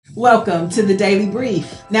Welcome to the Daily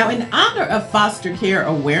Brief. Now, in honor of Foster Care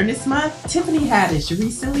Awareness Month, Tiffany Haddish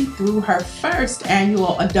recently threw her first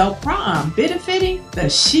annual adult prom, benefiting the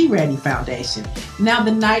She Ready Foundation. Now,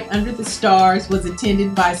 the night under the stars was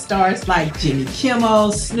attended by stars like Jimmy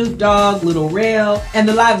Kimmel, Snoop Dogg, Lil Rel, and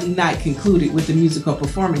the lively night concluded with a musical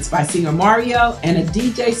performance by singer Mario and a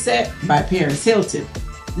DJ set by Paris Hilton.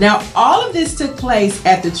 Now, all of this took place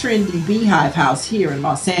at the trendy Beehive House here in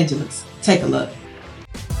Los Angeles. Take a look.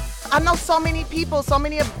 I know so many people, so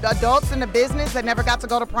many adults in the business that never got to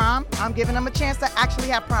go to prom. I'm giving them a chance to actually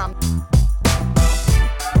have prom.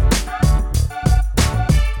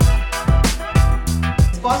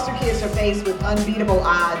 Foster kids are faced with unbeatable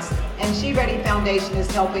odds, and She Ready Foundation is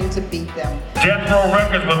helping to beat them. Death Row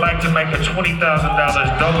Records would like to make a $20,000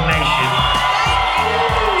 donation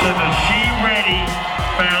to the She Ready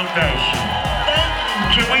Foundation.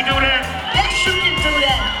 Can we do that? Yes, you can do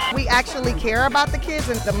that. We actually care about the kids,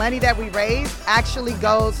 and the money that we raise actually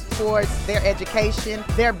goes towards their education,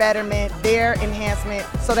 their betterment, their enhancement,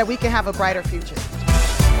 so that we can have a brighter future.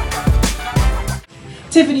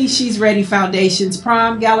 Tiffany She's Ready Foundation's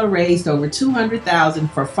Prom Gala raised over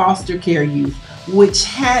 $200,000 for foster care youth, which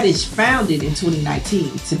Haddish founded in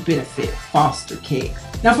 2019 to benefit foster care.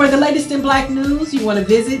 Now, for the latest in Black news, you want to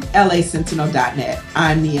visit lasentinel.net.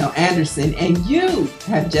 I'm Neil Anderson, and you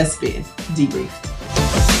have just been debriefed.